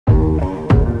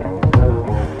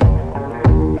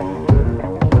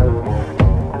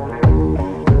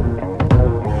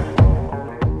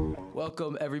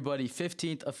Welcome, everybody.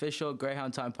 15th official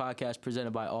Greyhound Time podcast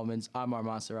presented by Almonds. I'm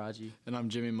Arman Siraji. And I'm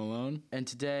Jimmy Malone. And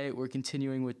today we're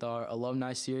continuing with our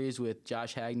alumni series with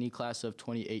Josh Hagney, class of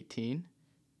 2018.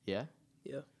 Yeah?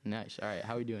 Yeah. Nice. All right.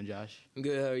 How are we doing, Josh? I'm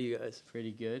good. How are you guys?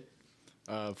 Pretty good.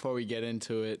 Before we get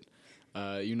into it,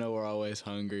 you know we're always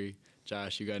hungry.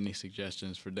 Josh, you got any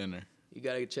suggestions for dinner? You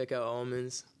got to check out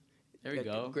Almonds. There we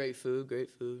go. Great food,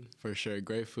 great food. For sure.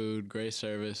 Great food, great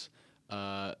service.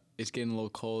 It's getting a little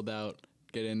cold out.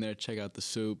 Get in there, check out the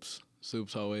soups.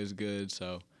 Soup's always good,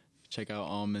 so check out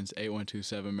Almonds,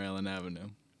 8127 Maryland Avenue.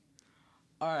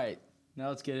 All right. Now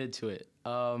let's get into it.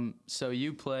 So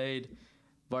you played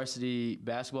varsity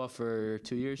basketball for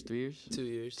 2 years, 3 years? 2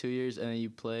 years. 2 years, and then you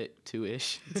played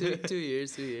two-ish. 2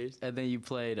 years, 2 years. And then you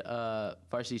played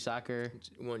varsity soccer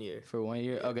 1 year. for 1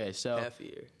 year? Okay, so Half a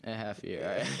year. A half a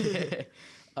year,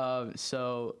 all right.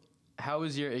 So how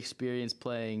was your experience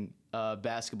playing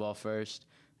basketball first?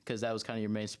 Because that was kind of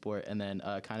your main sport, and then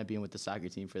kind of being with the soccer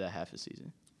team for that half a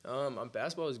season.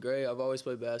 Basketball is great. I've always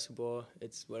played basketball.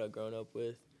 It's what I've grown up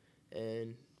with.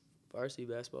 And varsity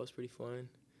basketball is pretty fun.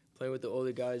 Playing with the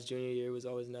older guys junior year was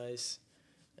always nice.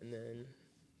 And then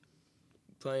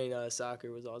playing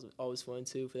soccer was always fun,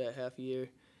 too, for that half a year.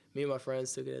 Me and my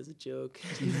friends took it as a joke,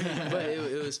 but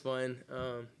it was fun.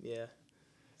 Yeah.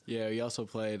 Yeah, we also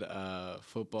played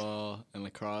football and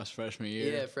lacrosse freshman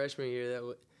year. Yeah, freshman year.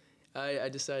 I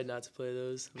decided not to play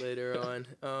those later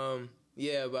on.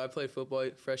 But I played football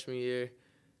freshman year.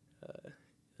 It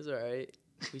was all right.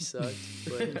 We sucked,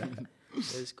 but it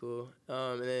was cool.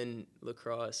 And then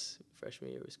lacrosse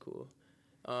freshman year was cool.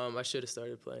 I should have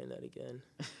started playing that again.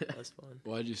 That was fun.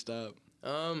 Why'd you stop?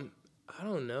 I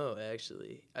don't know,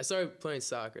 actually. I started playing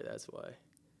soccer, that's why.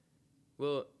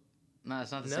 Well, No,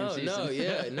 it's not the same season. No,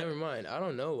 yeah, never mind. I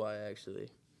don't know why, actually.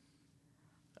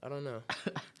 I don't know.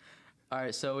 All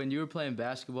right, so when you were playing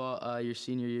basketball, your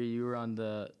senior year, you were on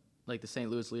the St.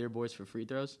 Louis leaderboards for free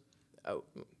throws? Oh,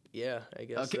 yeah, I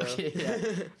guess so.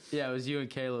 Yeah, it was you and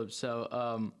Caleb.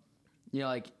 So,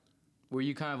 were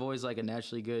you kind of always like a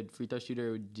naturally good free throw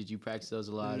shooter, or did you practice those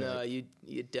a lot? No, you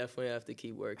definitely have to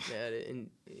keep working at it. And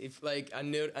if I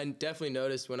definitely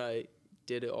noticed when I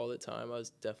did it all the time, I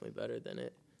was definitely better than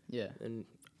it. Yeah. And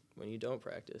when you don't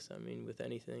practice, with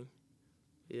anything.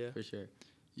 Yeah. For sure.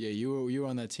 Yeah, you were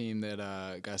on that team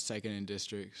that got second in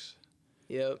districts.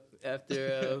 Yep.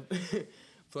 After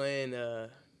playing,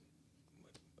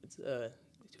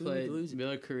 Played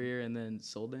Miller Career and then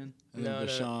Soldan? No,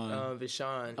 Vashon.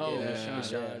 Vashon. Oh, yeah,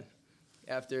 Vashon.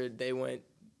 After they went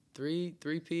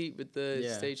three-peat with the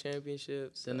state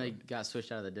championship. Then they got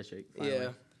switched out of the district.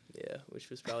 Finally. Yeah, which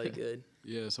was probably good.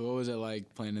 Yeah, so what was it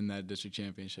like playing in that district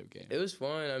championship game? It was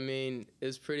fun. It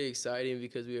was pretty exciting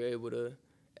because we were able to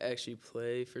actually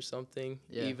play for something,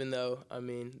 even though,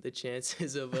 the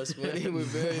chances of us winning were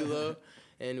very low,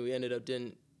 and we ended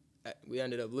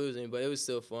up losing, but it was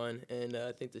still fun, and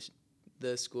I think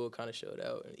the school kind of showed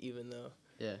out, even though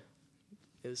it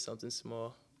was something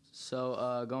small.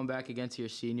 So going back again to your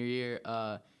senior year,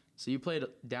 so you played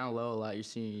down low a lot your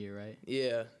senior year, right?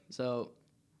 Yeah. So,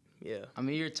 yeah.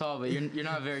 You're tall, but you're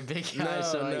not a very big guy.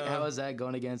 No. How was that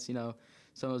going against some of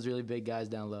those really big guys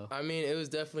down low? It was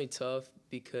definitely tough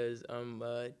because I'm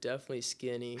definitely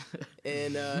skinny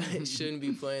and shouldn't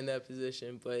be playing that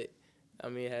position, but I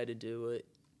had to do what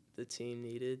the team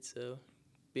needed. So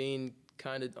being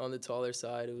kind of on the taller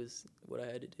side, it was what I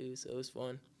had to do. So it was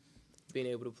fun being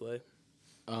able to play.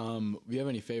 Do you have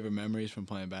any favorite memories from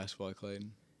playing basketball at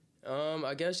Clayton?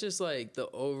 I guess just the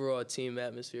overall team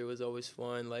atmosphere was always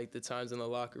fun. The times in the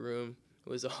locker room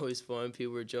was always fun.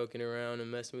 People were joking around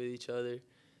and messing with each other.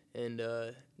 And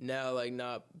now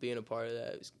not being a part of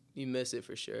that, you miss it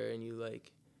for sure. And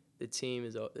the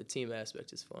team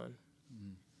aspect is fun.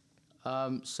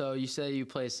 Mm-hmm. So you say you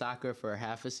play soccer for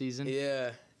half a season?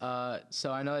 Yeah.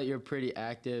 So I know that you're pretty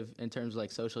active in terms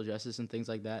of social justice and things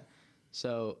like that.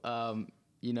 So,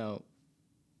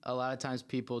 a lot of times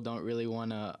people don't really want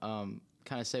to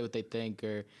kind of say what they think,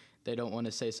 or they don't want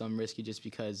to say something risky just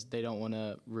because they don't want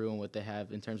to ruin what they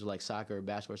have in terms of soccer or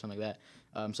basketball or something like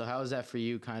that. So how is that for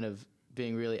you, kind of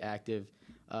being really active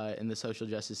in the social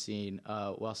justice scene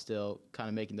while still kind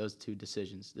of making those two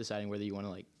decisions, deciding whether you want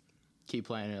to keep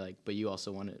playing or but you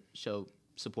also want to show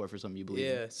support for something you believe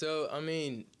in? Yeah. So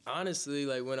honestly,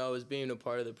 when I was being a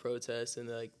part of the protests and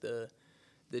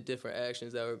the different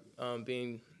actions that were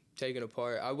being taken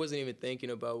apart, I wasn't even thinking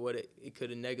about what it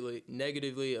could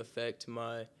negatively affect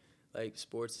my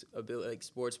sports ability,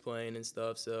 sports playing and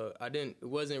stuff. So it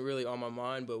wasn't really on my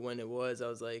mind, but when it was, I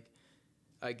was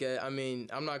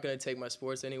I'm not going to take my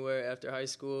sports anywhere after high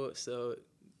school, so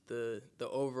the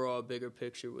overall bigger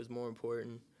picture was more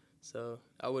important. So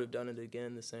I would have done it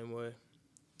again the same way.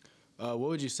 What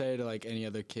would you say to like any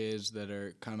other kids that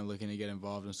are kind of looking to get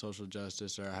involved in social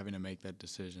justice or having to make that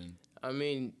decision? I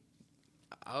mean,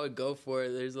 I would go for it.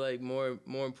 There's like more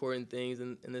important things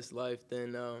in this life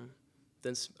than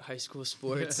high school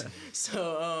sports.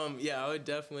 So yeah, I would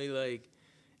definitely like.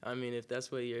 I mean, if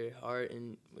that's what your heart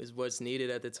and is what's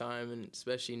needed at the time, and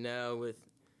especially now with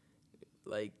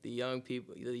like the young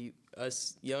people,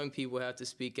 us young people have to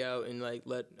speak out and like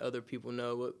let other people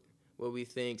know what we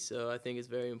think. So I think it's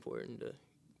very important to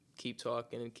keep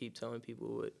talking and keep telling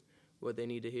people what they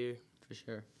need to hear. For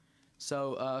sure.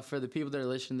 So for the people that are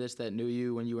listening to this that knew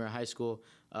you when you were in high school,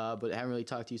 but haven't really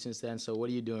talked to you since then, so what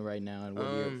are you doing right now, and what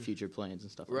are your future plans and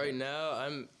stuff like that? Right now,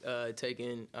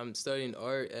 I'm studying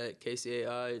art at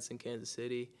KCAI. It's in Kansas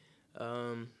City.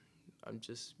 I'm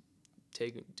just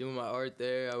doing my art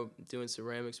there. I'm doing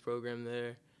ceramics program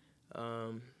there.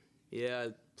 Yeah,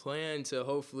 I plan to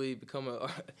hopefully become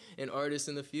an artist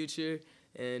in the future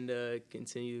and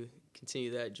continue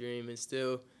that dream, and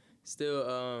still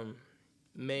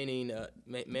maintaining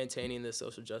the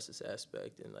social justice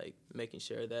aspect and like making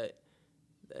sure that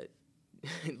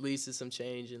leads to some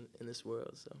change in this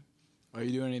world. So, Are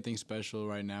you doing anything special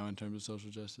right now in terms of social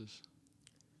justice?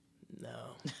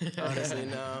 no, honestly,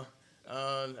 no.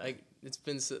 It's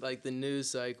been like the news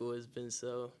cycle has been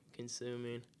so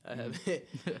consuming. I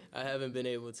haven't been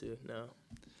able to. No.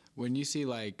 When you see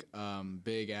like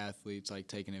big athletes like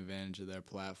taking advantage of their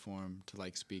platform to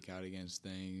like speak out against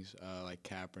things like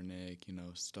Kaepernick,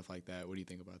 stuff like that, what do you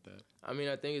think about that? I mean,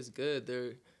 I think it's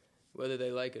good. Whether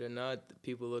they like it or not,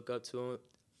 people look up to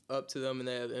them, and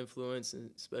they have influence,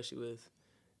 and especially with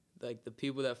like the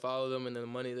people that follow them and the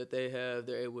money that they have,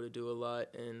 they're able to do a lot,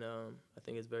 and I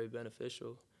think it's very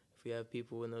beneficial if we have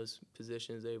people in those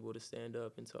positions able to stand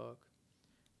up and talk.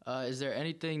 Is there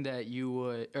anything that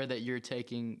you're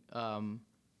taking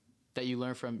that you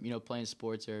learned from playing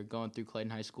sports or going through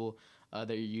Clayton High School that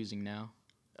you're using now?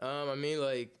 I mean,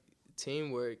 like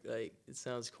teamwork. Like it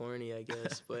sounds corny, I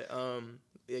guess, but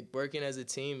like, working as a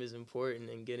team is important,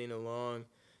 and getting along,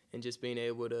 and just being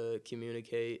able to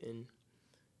communicate and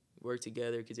work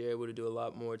together, because you're able to do a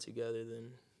lot more together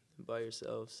than by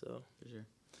yourself. So For sure.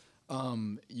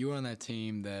 You were on that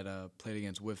team that played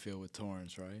against Whitfield with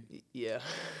Torrance, right? Yeah.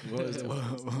 What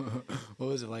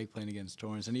was it like playing against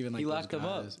Torrance, and even like He those locked him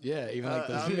up. guys? Yeah, even like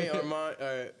those. I mean,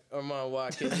 Armand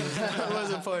Watkins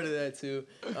was a part of that too,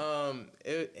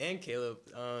 and Caleb.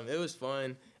 It was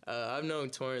fun. I've known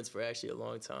Torrance for actually a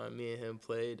long time. Me and him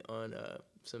played on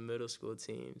some middle school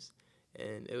teams,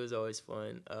 and it was always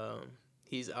fun.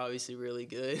 He's obviously really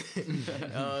good,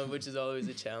 which is always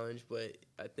a challenge, but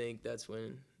I think that's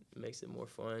when it makes it more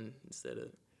fun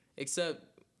except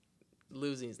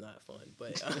losing's not fun,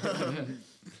 but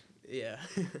yeah.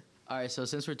 All right, so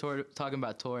since we're talking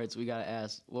about Torrance, we gotta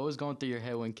ask, what was going through your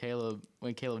head when Caleb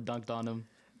dunked on him?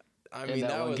 I mean,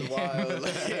 that was wild.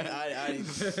 Like, I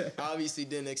obviously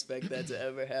didn't expect that to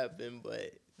ever happen,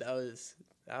 but that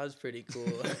was pretty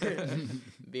cool.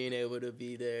 Being able to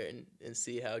be there and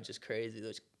see how just crazy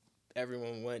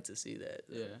everyone went to see that.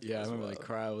 Yeah, I remember the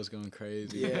crowd was going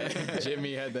crazy. Yeah.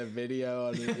 Jimmy had that video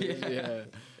on his yeah.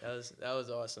 That was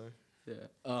awesome. Yeah.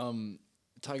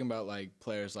 Talking about like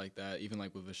players like that, even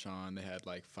like with Vashon, they had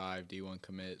like 5 D1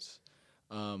 commits.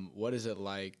 What is it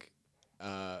like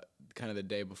kind of the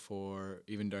day before,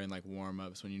 even during like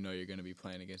warm-ups, when you know you're going to be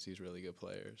playing against these really good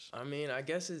players? I mean, I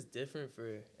guess it's different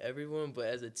for everyone, but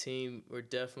as a team, we're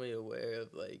definitely aware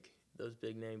of like those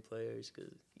big name players,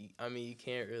 because I mean, you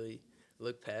can't really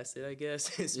look past it, I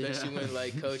guess, especially when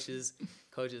like coaches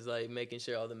like making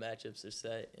sure all the matchups are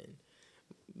set, and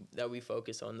that we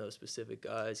focus on those specific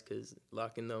guys, because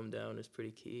locking them down is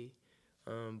pretty key.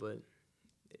 But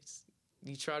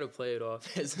you try to play it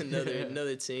off as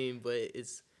another team, but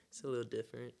it's a little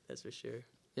different, that's for sure.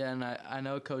 Yeah, and I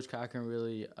know Coach Cochran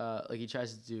really he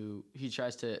tries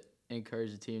to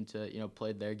encourage the team to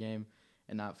play their game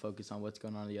and not focus on what's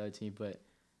going on in the other team, but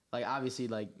like obviously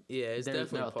like it's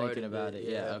definitely they're all part thinking of about it. it.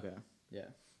 Yeah. Okay.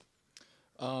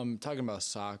 Yeah. Talking about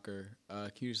soccer,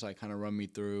 can you just like kind of run me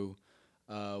through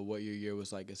what your year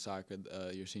was like at soccer,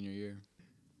 your senior year?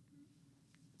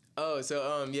 Oh,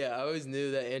 so yeah, I always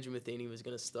knew that Andrew Matheny was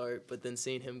gonna start, but then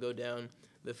seeing him go down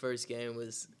the first game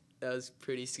was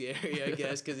pretty scary, I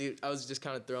guess, because I was just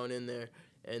kind of thrown in there,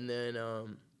 and then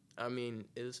I mean,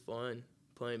 it was fun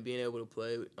being able to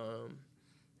play,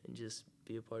 and just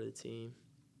be a part of the team.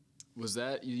 Was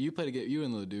that you played you were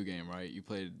in the Ladue game, right? You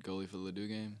played goalie for the Ladue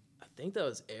game? I think that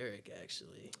was Eric,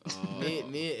 actually. Oh. Me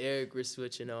and Eric were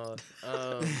switching off.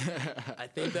 I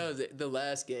think that was the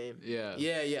last game. Yeah.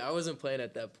 Yeah. I wasn't playing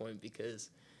at that point because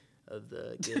of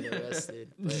the getting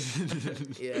arrested.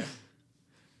 But yeah.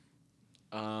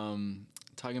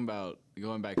 Talking about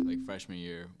going back to like freshman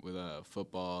year with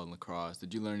football and lacrosse,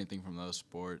 did you learn anything from those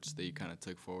sports that you kind of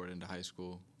took forward into high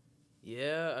school?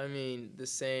 Yeah, I mean the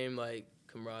same like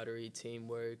camaraderie,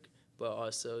 teamwork, but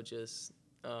also just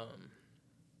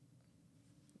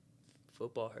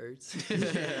football hurts.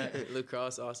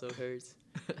 Lacrosse also hurts,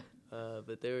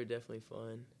 but they were definitely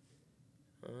fun.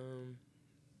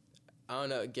 I don't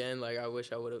know. Again, like I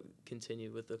wish I would have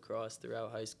continued with lacrosse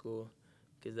throughout high school,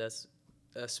 because that's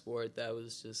a sport that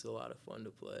was just a lot of fun to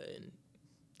play, and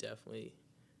definitely,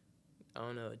 I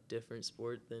don't know, a different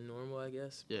sport than normal, I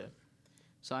guess. Yeah.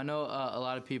 So I know a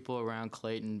lot of people around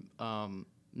Clayton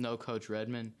know Coach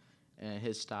Redmond and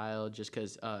his style, just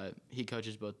because he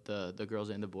coaches both the girls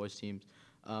and the boys teams.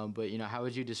 But how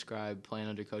would you describe playing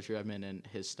under Coach Redmond and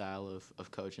his style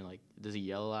of coaching? Like, does he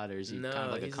yell a lot, or is he No, kind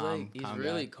of like he's a calm? he's calm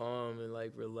really guy? calm and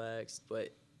like relaxed,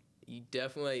 but you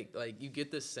definitely you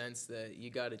get the sense that you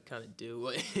got to kind of do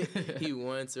what he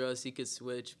wants, or else he could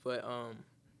switch. But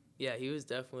yeah, he was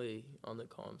definitely on the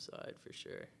calm side for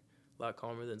sure. A lot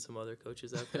calmer than some other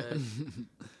coaches I've had.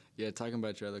 Yeah, talking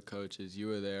about your other coaches, you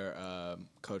were there,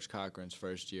 Coach Cochran's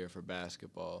first year for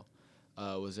basketball.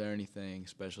 Was there anything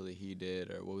special that he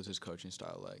did, or what was his coaching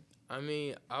style like? I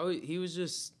mean, he was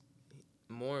just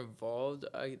more involved,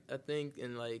 I think,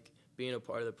 in like being a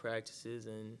part of the practices,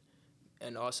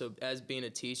 and also as being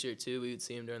a teacher too. We would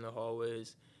see him during the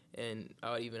hallways, and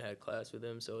I even had class with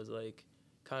him, so it was like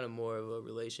kind of more of a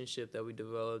relationship that we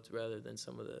developed rather than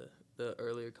some of the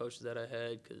earlier coaches that I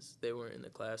had, because they weren't in the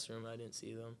classroom. I didn't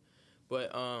see them.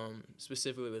 But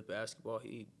specifically with basketball,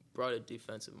 he brought a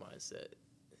defensive mindset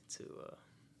to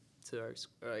our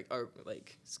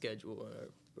schedule and our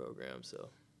program. So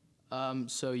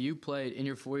So you played in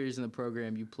your 4 years in the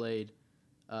program. You played,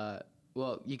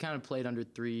 you kind of played under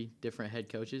 3 different head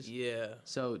coaches. yeah.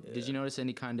 So did you notice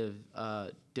any kind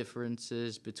of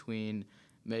differences between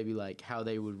maybe like how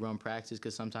they would run practice?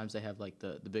 Because sometimes they have like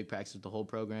the big practice with the whole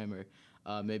program, or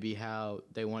maybe how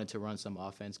they wanted to run some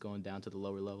offense going down to the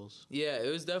lower levels. Yeah,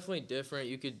 it was definitely different.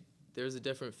 There's a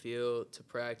different feel to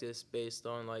practice based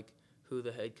on like who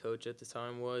the head coach at the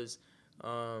time was,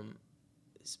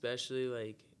 especially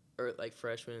like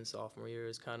freshman and sophomore year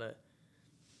is kind of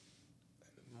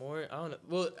more. I don't know.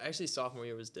 Well, actually, sophomore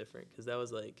year was different because that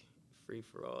was like free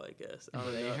for all, I guess. I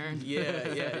don't know. Yeah.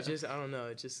 It's just I don't know.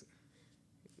 It's just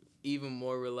even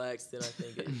more relaxed than I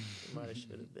think it might have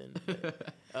should have been.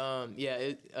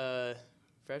 But,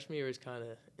 freshman year was kind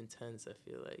of intense. I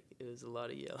feel like it was a lot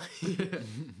of yelling.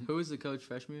 Who was the coach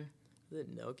freshman year? Was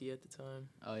it Noki at the time?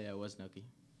 Oh yeah, it was Noki,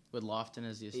 with Lofton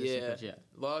as the assistant coach. Yeah.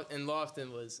 And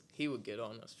Lofton he would get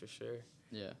on us for sure.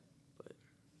 Yeah. But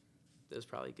it was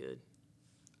probably good.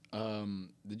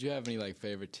 Did you have any like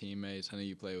favorite teammates? I know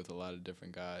you played with a lot of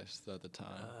different guys throughout the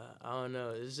time. I don't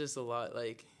know. It's just a lot.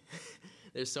 Like,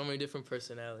 there's so many different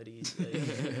personalities. Like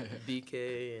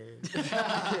BK and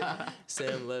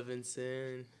Sam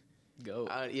Levinson. Go.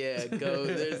 Go.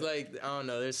 There's like I don't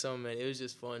know. There's so many. It was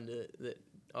just fun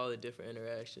all the different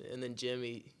interaction, and then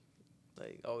Jimmy,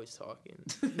 like always talking.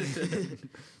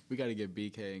 We got to get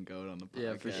BK and Goat on the podcast.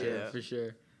 Yeah, for sure. Yeah. For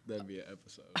sure. That'd be an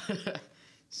episode.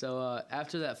 So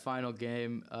after that final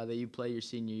game that you played your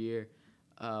senior year,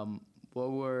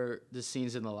 what were the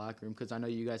scenes in the locker room? Because I know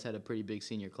you guys had a pretty big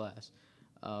senior class.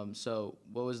 So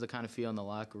what was the kind of feel in the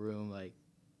locker room? Like,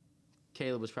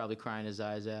 Caleb was probably crying his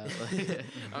eyes out.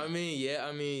 I mean,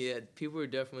 yeah. People were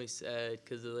definitely sad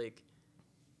because like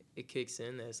it kicks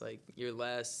in. It's like your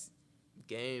last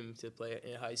game to play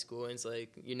in high school, and it's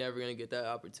like you're never gonna get that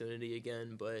opportunity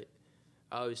again. But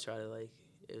I always try to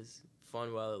it was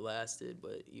fun while it lasted,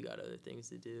 but you got other things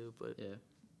to do. But Yeah.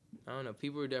 I don't know.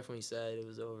 People were definitely sad it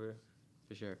was over.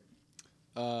 For sure.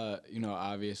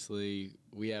 Obviously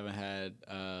we haven't had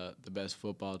the best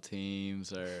football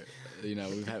teams, or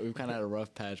we've kind of had a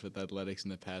rough patch with athletics in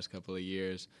the past couple of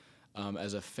years.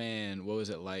 As a fan, what was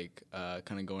it like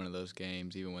kind of going to those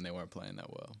games even when they weren't playing that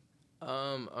well?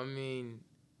 I mean,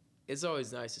 it's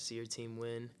always nice to see your team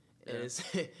win, and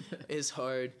Yeah. it's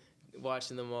hard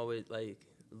watching them always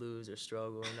lose or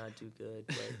struggle or not do good.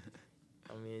 But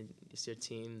I mean, it's your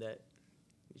team that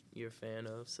you're a fan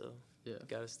of, so Yeah. you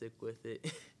gotta stick with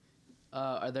it.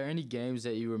 Are there any games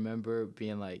that you remember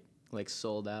being like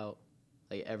sold out?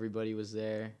 Like everybody was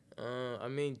there? I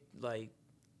mean,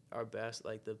 our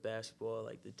the basketball,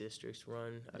 the districts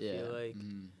run. I Yeah. feel like.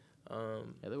 Mm-hmm.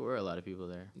 Yeah, there were a lot of people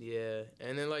there. Yeah,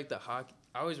 and then the hockey.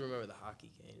 I always remember the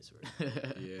hockey games were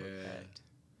Yeah. packed.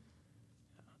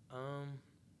 I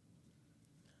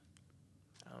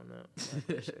don't know. I'm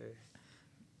not sure.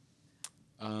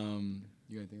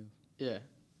 You got anything else? Yeah.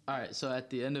 All right. So at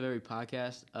the end of every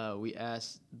podcast, we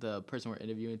ask the person we're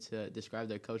interviewing to describe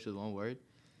their coach with one word.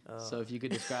 So if you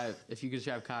could describe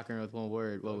Cochran with one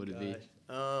word, what would it be?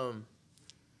 Gotta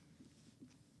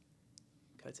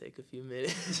take a few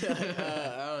minutes.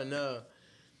 I don't know.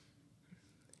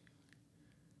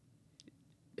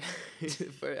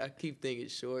 I keep thinking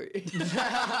short,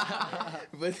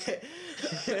 but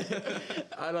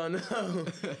I don't know.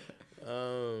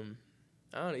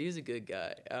 I don't know. He's a good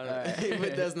guy. I don't know. Right.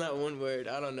 But that's not one word.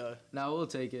 I don't know. No, we'll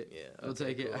take it. Yeah, we'll okay,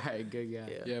 take it. cool. All right, good guy.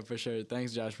 Yeah. Yeah, for sure.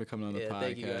 Thanks, Josh, for coming on the Yeah, podcast.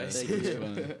 thank you, guys. Thank It was you.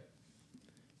 fun.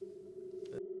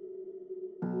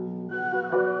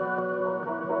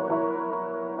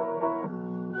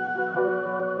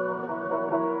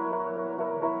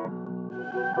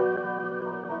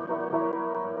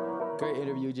 Great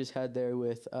interview we just had there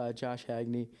with Josh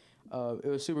Hagney. It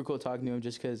was super cool talking to him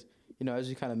just because, as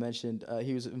you kind of mentioned,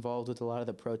 he was involved with a lot of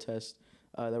the protests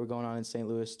that were going on in St.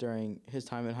 Louis during his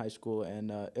time in high school,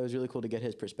 and it was really cool to get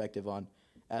his perspective on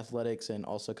athletics and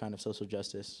also kind of social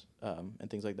justice and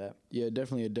things like that. Yeah,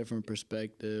 definitely a different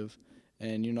perspective.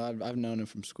 And, I've known him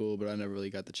from school, but I never really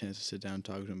got the chance to sit down and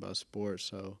talk to him about sports.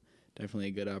 So definitely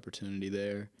a good opportunity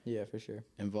there. Yeah, for sure.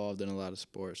 Involved in a lot of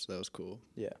sports. So that was cool.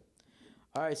 Yeah.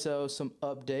 All right, so some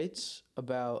updates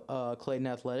about Clayton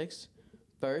Athletics.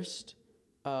 First,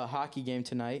 hockey game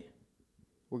tonight.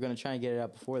 We're going to try and get it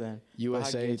out before then.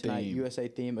 USA Hockey game tonight, theme. USA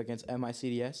theme against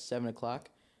MICDS, 7 o'clock.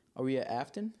 Are we at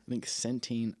Afton? I think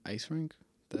Centene Ice Rink.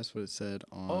 That's what it said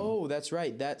on. Oh, that's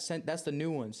right. That's the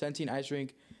new one. Centene Ice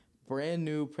Rink, brand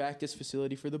new practice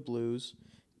facility for the Blues.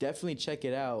 Definitely check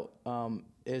it out.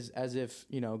 As if,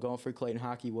 going for Clayton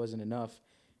hockey wasn't enough.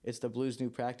 It's the Blues' new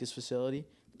practice facility.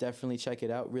 Definitely check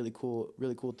it out. Really cool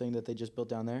thing that they just built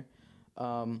down there.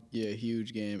 Yeah,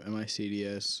 huge game.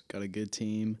 MICDS got a good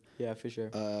team. Yeah, for sure.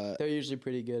 They're usually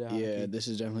pretty good at hockey. Yeah, this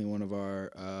is definitely one of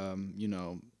our,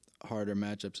 harder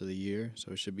matchups of the year.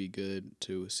 So it should be good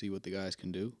to see what the guys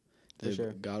can do. They've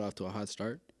sure. got off to a hot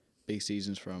start. Big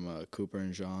seasons from Cooper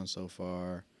and Jean so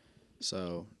far.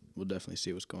 So we'll definitely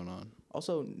see what's going on.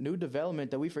 Also, new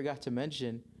development that we forgot to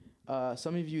mention.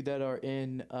 Some of you that are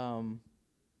in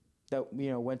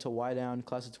went to Y Down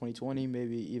class of 2020,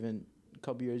 maybe even a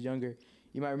couple years younger.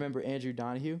 You might remember Andrew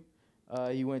Donahue.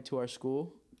 He went to our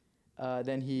school.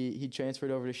 Then he transferred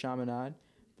over to Chaminade,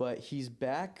 but he's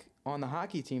back on the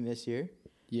hockey team this year.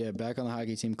 Yeah, back on the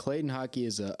hockey team. Clayton hockey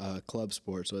is a club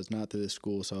sport, so it's not through the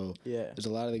school. So Yeah. there's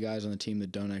a lot of the guys on the team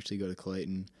that don't actually go to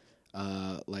Clayton.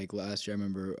 Like last year, I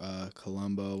remember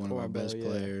Colombo, one of our best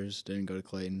players, didn't go to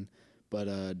Clayton.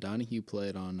 But Donahue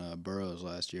played on Burroughs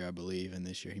last year, I believe, and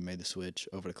this year he made the switch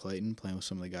over to Clayton, playing with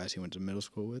some of the guys he went to middle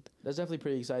school with. That's definitely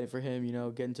pretty exciting for him,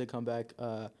 getting to come back,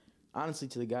 honestly,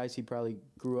 to the guys he probably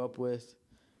grew up with.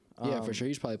 Yeah, for sure.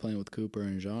 He's probably playing with Cooper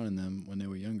and Jean and them when they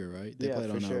were younger, right? They played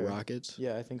for on sure. Rockets.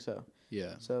 Yeah, I think so.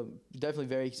 Yeah. So definitely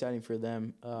very exciting for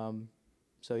them.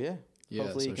 So yeah, Yeah,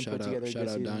 hopefully so he can put together a shout good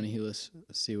out season. Donahue. Let's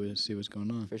see what's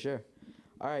going on. For sure.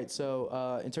 All right,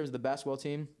 so in terms of the basketball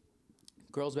team,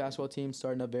 girls basketball team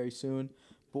starting up very soon.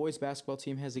 Boys basketball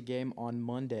team has a game on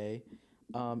Monday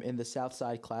in the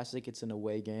Southside Classic. It's an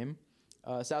away game.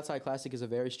 Southside Classic is a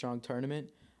very strong tournament.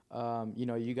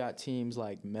 You got teams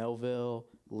like Melville,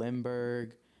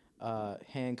 Lindbergh,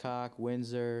 Hancock,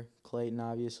 Windsor, Clayton,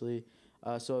 obviously.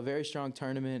 So a very strong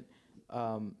tournament.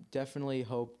 Definitely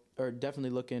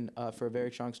looking for a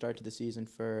very strong start to the season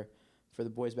for the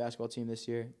boys basketball team this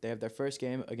year. They have their first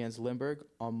game against Lindbergh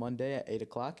on Monday at 8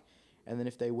 o'clock. And then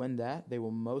if they win that, they will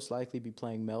most likely be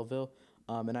playing Melville.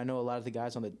 And I know a lot of the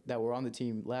guys that were on the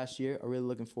team last year are really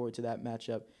looking forward to that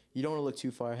matchup. You don't want to look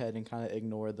too far ahead and kind of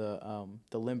ignore the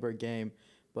Lindbergh game.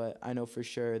 But I know for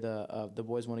sure the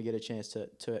boys want to get a chance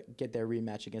to get their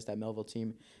rematch against that Melville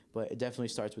team. But it definitely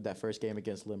starts with that first game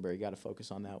against Lindbergh. You got to focus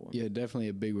on that one. Yeah, definitely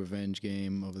a big revenge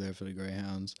game over there for the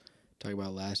Greyhounds. Talk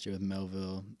about last year with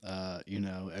Melville.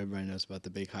 Everybody knows about the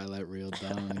big highlight reel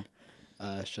done.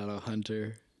 Shout out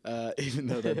Hunter. Even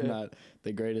though that's not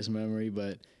the greatest memory,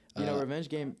 but revenge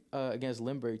game against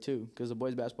Lindbergh too, because the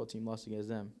boys basketball team lost against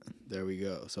them. There we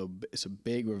go. So it's a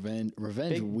big revenge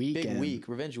week. Big week,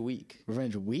 revenge week.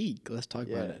 Revenge week. Let's talk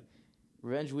about it.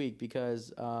 Revenge week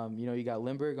because you got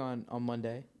Lindbergh on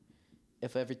Monday.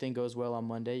 If everything goes well on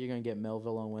Monday, you're gonna get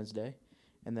Melville on Wednesday,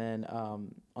 and then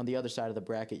on the other side of the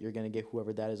bracket, you're gonna get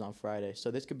whoever that is on Friday.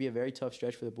 So this could be a very tough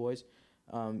stretch for the boys.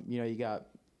 You got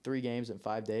 3 games in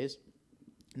 5 days.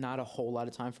 Not a whole lot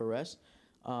of time for rest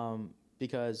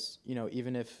because,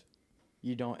 even if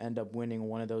you don't end up winning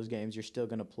one of those games, you're still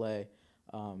going to play,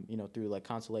 through like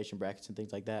consolation brackets and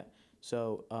things like that.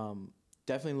 So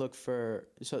definitely look for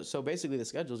 – so basically the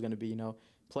schedule is going to be,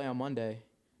 play on Monday,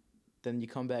 then you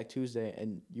come back Tuesday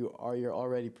and you're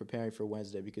already preparing for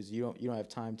Wednesday because you don't have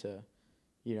time to,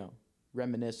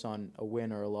 reminisce on a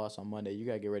win or a loss on Monday. You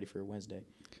gotta get ready for Wednesday.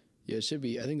 Yeah, it should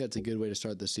be. I think that's a good way to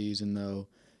start the season, though.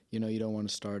 You don't want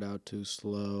to start out too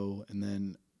slow, and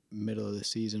then middle of the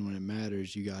season when it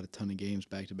matters, you got a ton of games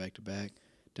back to back to back.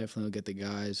 Definitely will get the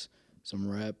guys some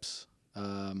reps.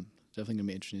 Definitely gonna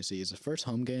be interesting to see. Is the first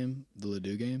home game the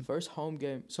Ladue game? First home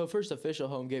game. So first official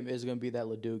home game is gonna be that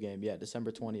Ladue game. Yeah,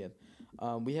 December 20th.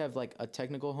 We have like a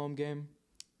technical home game.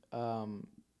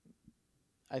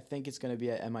 I think it's gonna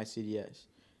be at MICDS.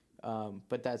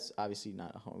 But that's obviously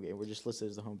not a home game. We're just listed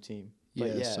as the home team.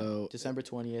 But Yeah, so December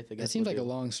 20th. It seems like a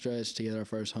long stretch to get our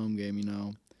first home game.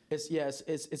 It's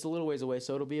a little ways away.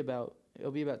 So it'll be about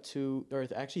 2 or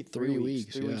actually 3 3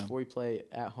 weeks. 3 weeks Yeah. before we play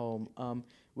at home.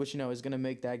 Which is gonna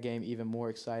make that game even more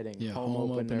exciting. Yeah, home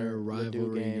home opener, Ladue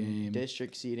rivalry game.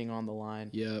 district seating on the line.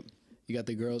 Yep. You got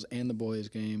the girls and the boys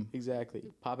game. Exactly.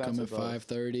 Pop out Come to at both.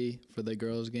 5:30 for the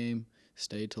girls game.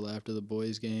 Stay till after the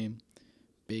boys game.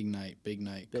 Big night. Big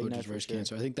Coaches night for versus sure.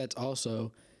 cancer. I think that's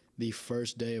also the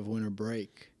first day of winter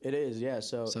break. It is, yeah.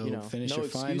 So Finish no your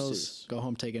finals, excuses. go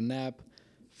home, take a nap.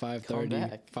 5:30.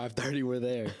 back. 5:30 we're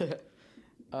there.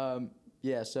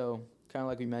 Yeah, so kind of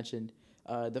like we mentioned,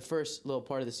 the first little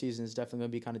part of the season is definitely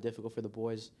going to be kind of difficult for the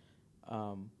boys.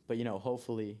 But,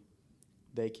 hopefully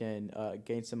they can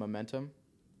gain some momentum,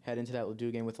 head into that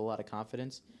Ladue game with a lot of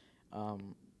confidence,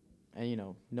 and,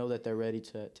 know that they're ready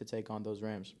to take on those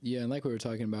Rams. Yeah, and like we were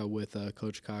talking about with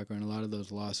Coach Cochran, a lot of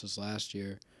those losses last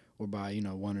year were by,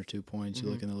 1 or 2 points. Mm-hmm.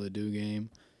 You look in the Ladue game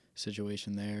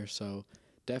situation there. So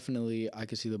definitely I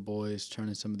could see the boys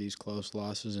turning some of these close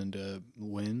losses into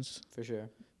wins. For sure.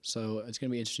 So it's going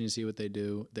to be interesting to see what they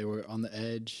do. They were on the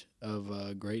edge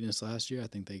of greatness last year. I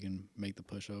think they can make the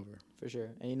push over. For sure.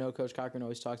 And, Coach Cochran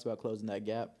always talks about closing that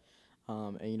gap.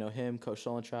 And, him, Coach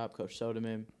Solentrop, Coach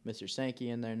Soderman, Mr. Sankey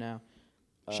in there now.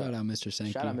 Shout out Mr.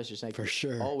 Sankey. Shout out Mr. Sankey. For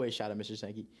sure. Always shout out Mr.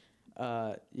 Sankey.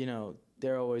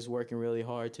 They're always working really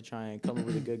hard to try and come up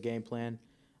with a good game plan,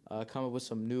 come up with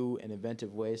some new and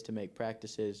inventive ways to make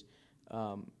practices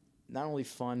not only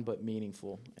fun but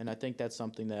meaningful. And I think that's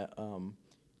something that,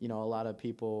 a lot of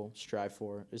people strive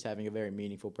for, is having a very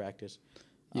meaningful practice.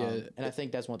 Yeah. And I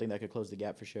think that's one thing that could close the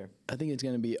gap for sure. I think it's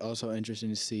going to be also interesting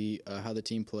to see how the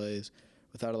team plays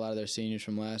without a lot of their seniors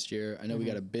from last year. I know we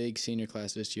got a big senior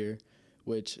class this year,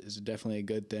 which is definitely a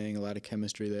good thing. A lot of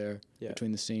chemistry there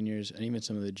between the seniors and even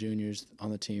some of the juniors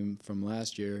on the team from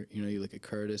last year. You look at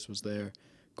Curtis was there.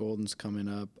 Golden's coming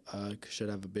up, should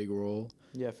have a big role.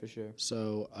 Yeah, for sure.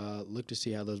 So look to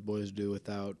see how those boys do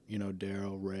without,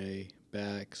 Daryl, Ray,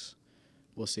 Bax.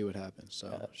 We'll see what happens.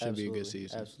 So should be a good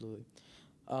season. Absolutely.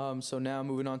 So now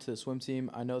moving on to the swim team.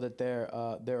 I know that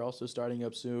they're also starting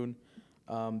up soon.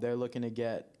 They're looking to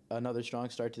get another strong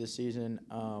start to the season.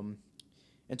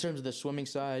 In terms of the swimming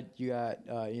side, you got,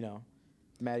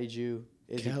 Maddie Jew,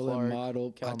 Izzy Kellen Clark.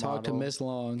 Model. I talked to Miss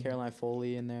Long. Caroline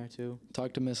Foley in there, too.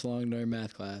 Talked to Miss Long during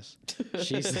math class.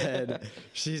 She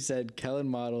said Kellen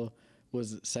Model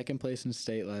was second place in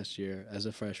state last year as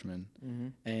a freshman. Mm-hmm.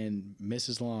 And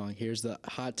Mrs. Long, here's the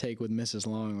hot take with Mrs.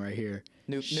 Long right here.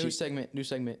 New segment.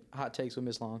 Hot takes with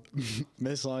Miss Long.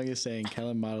 Miss Long is saying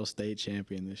Kellen Model state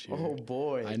champion this year. Oh,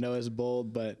 boy. I know it's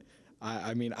bold, but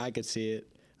I could see it.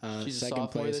 She's a second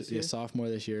sophomore place, this year? Yeah, sophomore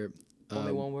this year.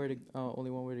 Only one way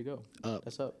to go. Up.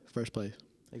 That's up. First place.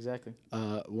 Exactly.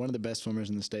 One of the best swimmers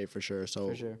in the state for sure. So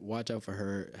For sure. watch out for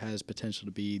her. Has potential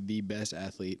to be the best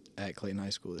athlete at Clayton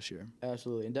High School this year.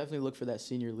 Absolutely. And definitely look for that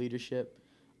senior leadership.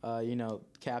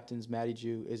 Captains Maddie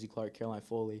Jew, Izzy Clark, Caroline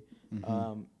Foley.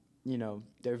 Mm-hmm.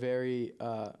 They're very,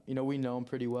 we know them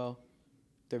pretty well.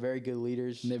 They're very good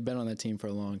leaders. And they've been on that team for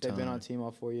a long time. They've been on team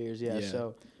all 4 years. Yeah. Yeah.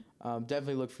 So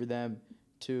definitely look for them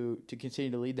to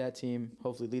continue to lead that team.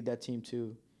 Hopefully lead that team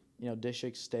to,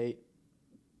 district, state,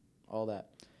 all that.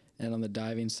 And on the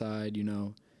diving side,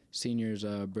 seniors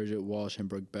Bridget Walsh and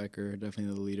Brooke Becker,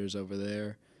 definitely the leaders over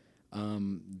there.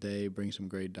 They bring some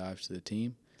great dives to the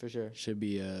team. For sure. Should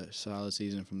be a solid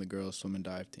season from the girls swim and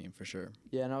dive team for sure.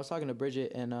 Yeah, and I was talking to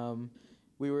Bridget, and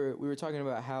we were talking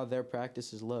about how their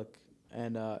practices look,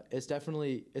 and it's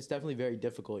definitely very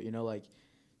difficult.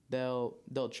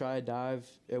 They'll try a dive,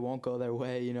 it won't go their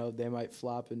way. They might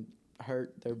flop and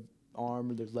hurt their arm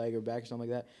or their leg or back or something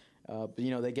like that. But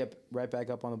they get right back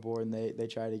up on the board and they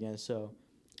try it again. So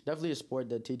definitely a sport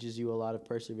that teaches you a lot of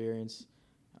perseverance.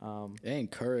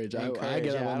 And courage. And I courage,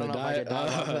 get yeah, up I on the don't know if I could dive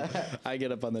off dive. that. I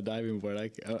get up on the diving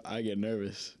board. I get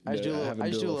nervous. I just do a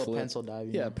Having to little flip. pencil dive.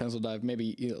 You Yeah, know? pencil dive.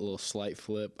 Maybe a little slight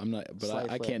flip. I'm not, but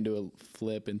Slight I flip. can't do a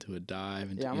flip into a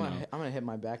dive. Into, Yeah, I'm gonna hit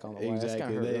my back on the wire. That's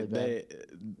gonna hurt really bad.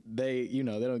 They they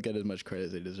don't get as much credit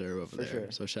as they deserve over For there.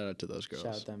 sure. So shout out to those girls.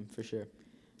 Shout out them for sure.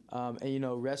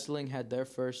 And wrestling had their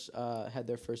first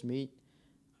meet.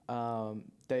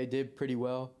 They did pretty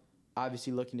well.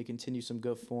 Obviously, looking to continue some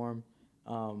good form.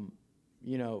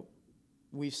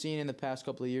 We've seen in the past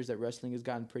couple of years that wrestling has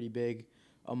gotten pretty big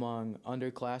among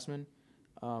underclassmen.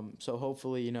 So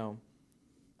hopefully,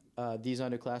 these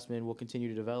underclassmen will continue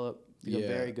to develop, become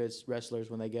very good wrestlers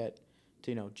when they get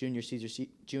to junior,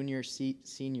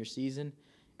 senior season,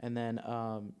 and then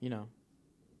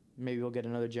maybe we'll get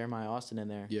another Jeremiah Austin in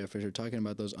there. Yeah, for sure. Talking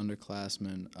about those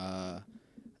underclassmen,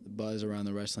 buzz around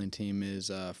the wrestling team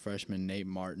is freshman Nate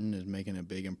Martin is making a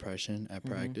big impression at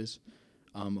practice.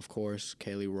 Of course,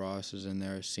 Kaylee Ross is in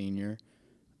there, a senior.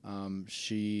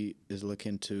 She is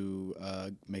looking to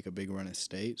make a big run at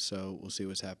state, so we'll see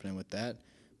what's happening with that.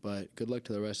 But good luck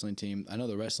to the wrestling team. I know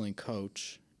the wrestling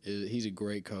coach, he's a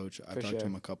great coach. I've talked to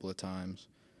him a couple of times.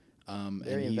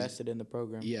 Very invested in the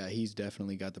program. Yeah, he's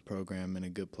definitely got the program in a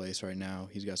good place right now.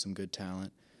 He's got some good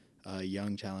talent,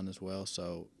 young talent as well,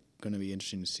 so going to be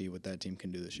interesting to see what that team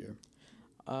can do this year.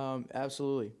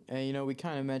 Absolutely. And, we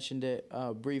kind of mentioned it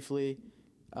briefly,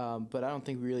 but I don't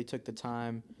think we really took the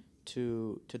time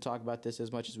to talk about this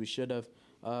as much as we should have.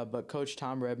 But Coach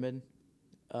Tom Redmond,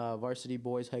 varsity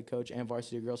boys head coach and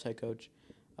varsity girls head coach,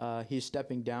 he's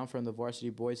stepping down from the varsity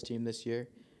boys team this year.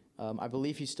 I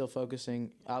believe he's still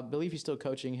coaching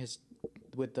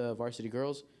with the varsity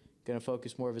girls, going to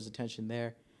focus more of his attention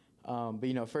there.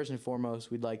 But first and foremost,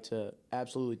 we'd like to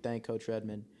absolutely thank Coach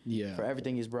Redmond for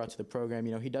everything he's brought to the program.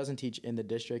 He doesn't teach in the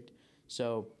district,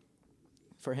 so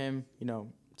for him,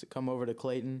 to come over to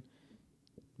Clayton,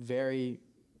 very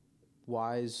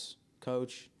wise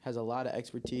coach, has a lot of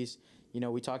expertise.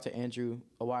 We talked to Andrew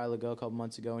a while ago, a couple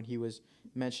months ago, and he was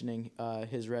mentioning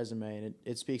his resume, and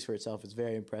it speaks for itself. It's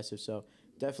very impressive. So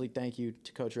definitely thank you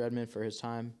to Coach Redmond for his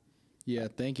time. Yeah,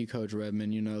 thank you, Coach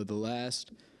Redmond. The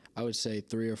last, I would say,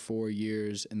 3 or 4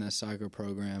 years in that soccer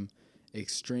program,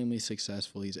 extremely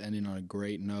successful. He's ending on a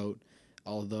great note.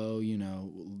 Although,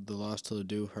 the loss to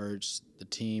Ladue hurts, the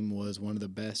team was one of the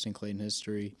best in Clayton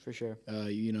history. For sure.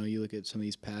 You look at some of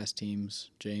these past teams,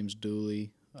 James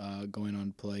Dooley going on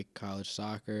to play college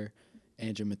soccer,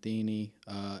 Andrew Matheny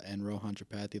and Rohan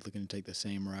Tripathi looking to take the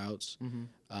same routes.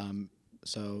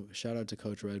 So shout out to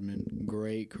Coach Redmond.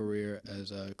 Great career as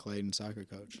a Clayton soccer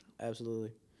coach. Absolutely.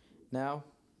 Now,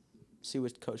 see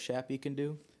what Coach Shappy can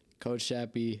do. Coach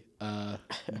Shappy,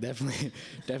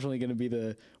 definitely going to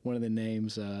be one of the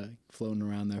names floating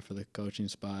around there for the coaching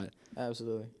spot.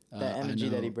 Absolutely, that energy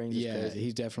that he brings. Yeah, is crazy.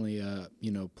 He's definitely a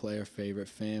player favorite,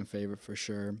 fan favorite for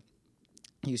sure.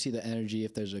 You see the energy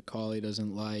if there's a call he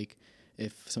doesn't like,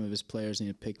 if some of his players need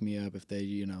to pick me up, if they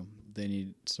they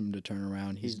need someone to turn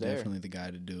around. He's definitely the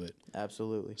guy to do it.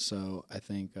 Absolutely. So I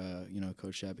think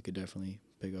Coach Shappy could definitely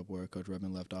pick up where Coach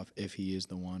Redmond left off if he is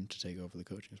the one to take over the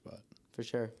coaching spot. For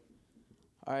sure.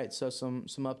 All right, so some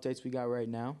updates we got right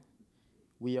now.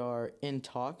 We are in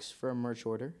talks for a merch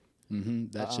order.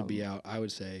 That should be out, I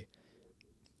would say,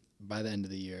 by the end of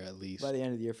the year at least. By the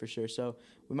end of the year for sure. So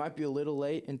we might be a little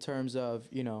late in terms of,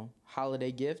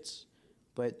 holiday gifts,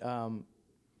 but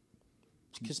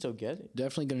you can still get it.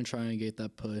 Definitely going to try and get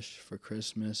that push for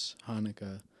Christmas,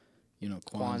 Hanukkah,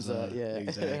 Kwanzaa. Yeah.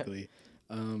 Exactly.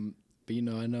 But,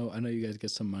 I know you guys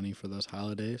get some money for those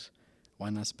holidays.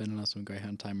 Why not spend it on some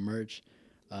Greyhound Time merch?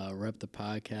 Rep the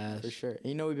podcast. For sure.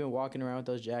 And we've been walking around with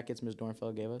those jackets Ms.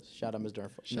 Dornfeld gave us. Shout out Ms.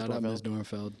 Dornfeld. Shout out Ms.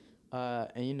 Dornfeld.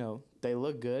 And they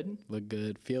look good. Look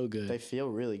good. Feel good. They feel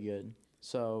really good.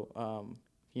 So,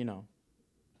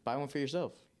 buy one for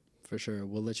yourself. For sure.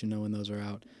 We'll let you know when those are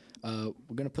out.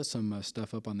 We're going to put some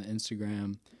stuff up on the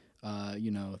Instagram,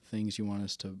 things you want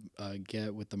us to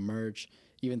get with the merch,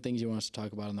 even things you want us to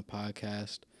talk about on the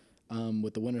podcast.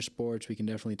 With the winter sports, we can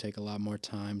definitely take a lot more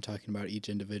time talking about each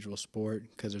individual sport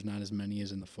because there's not as many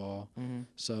as in the fall.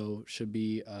 So should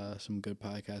be some good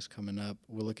podcasts coming up.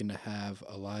 We're looking to have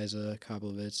Eliza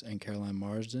Koplovitz and Caroline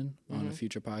Marsden on a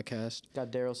future podcast.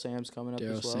 Got Daryl Sams coming up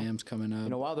as well. Daryl Sams coming up.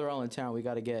 While they're all in town, we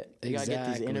got to get these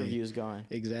interviews going.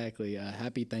 Exactly.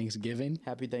 Happy Thanksgiving.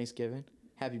 Happy Thanksgiving.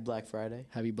 Happy Black Friday.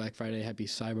 Happy Black Friday. Happy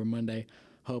Cyber Monday.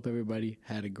 Hope everybody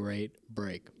had a great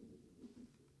break.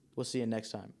 We'll see you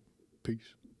next time.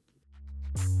 Peace.